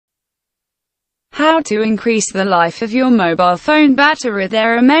How to increase the life of your mobile phone battery?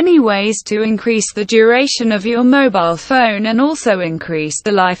 There are many ways to increase the duration of your mobile phone and also increase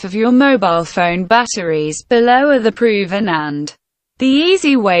the life of your mobile phone batteries. Below are the proven and the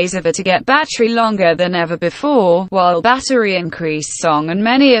easy ways to get battery longer than ever before, while battery increase song. And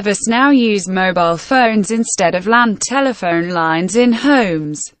many of us now use mobile phones instead of land telephone lines in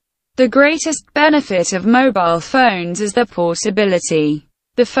homes. The greatest benefit of mobile phones is their portability.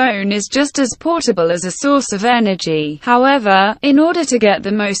 The phone is just as portable as a source of energy. However, in order to get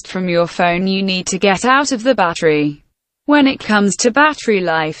the most from your phone, you need to get out of the battery. When it comes to battery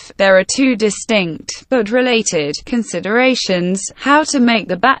life, there are two distinct, but related, considerations: how to make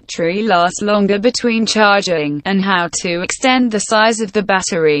the battery last longer between charging, and how to extend the size of the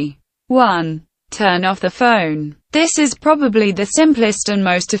battery. 1. Turn off the phone. This is probably the simplest and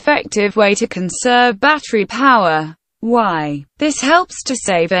most effective way to conserve battery power. Why? This helps to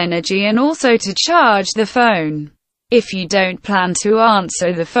save energy and also to charge the phone. If you don't plan to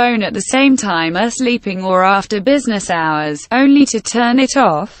answer the phone at the same time as sleeping or after business hours, only to turn it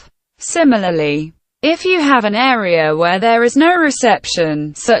off. Similarly, if you have an area where there is no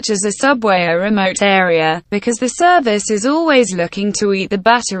reception, such as a subway or remote area, because the service is always looking to eat the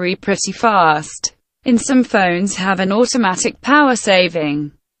battery pretty fast. Some phones have an automatic power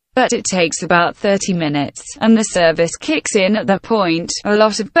saving, but it takes about 30 minutes, and the service kicks in at that point. A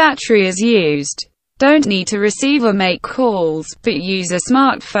lot of battery is used. Don't need to receive or make calls, but use a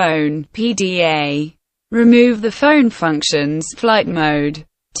smartphone, PDA. Remove the phone functions, flight mode.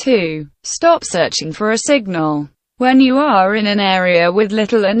 2. Stop searching for a signal. When you are in an area with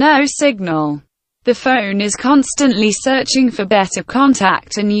little or no signal, the phone is constantly searching for better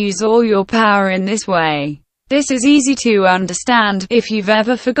contact and use all your power in this way. This is easy to understand if you've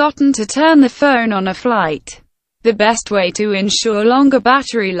ever forgotten to turn the phone on a flight. The best way to ensure longer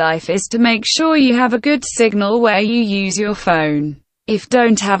battery life is to make sure you have a good signal where you use your phone. If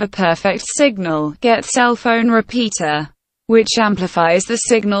don't have a perfect signal, get cell phone repeater, which amplifies the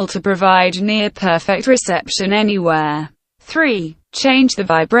signal to provide near-perfect reception anywhere. 3. Change the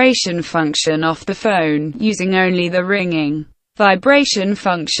vibration function off the phone, using only the ringing vibration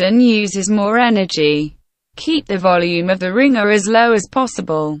function uses more energy. Keep the volume of the ringer as low as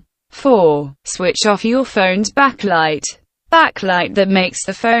possible. 4. Switch off your phone's backlight. Backlight that makes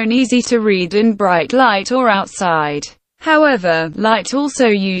the phone easy to read in bright light or outside. However, light also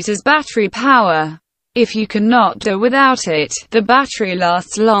uses battery power. If you cannot do without it, the battery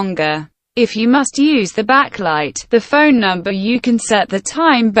lasts longer. If you must use the backlight, the phone number, you can set the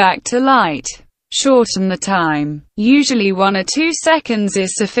time back to light. Shorten the time. Usually 1 or 2 seconds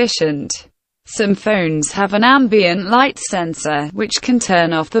is sufficient. Some phones have an ambient light sensor, which can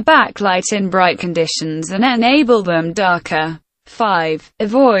turn off the backlight in bright conditions and enable them darker. 5.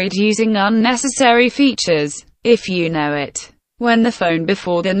 Avoid using unnecessary features. If you know it, when the phone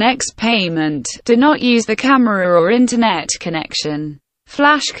before the next payment, do not use the camera or internet connection.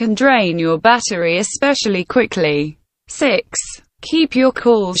 Flash can drain your battery especially quickly. 6. Keep your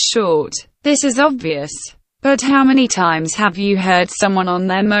calls short. This is obvious, but how many times have you heard someone on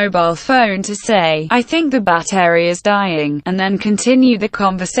their mobile phone to say, "I think the battery is dying," and then continue the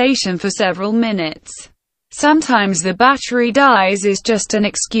conversation for several minutes? Sometimes the battery dies is just an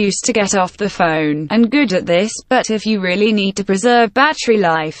excuse to get off the phone, and good at this, but if you really need to preserve battery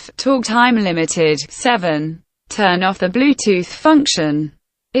life, talk time limited. 7. Turn off the Bluetooth function.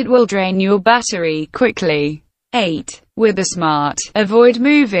 It will drain your battery quickly. 8. With a smart, avoid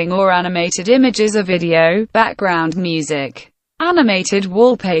moving or animated images or video, background music. Animated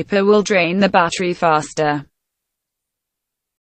wallpaper will drain the battery faster.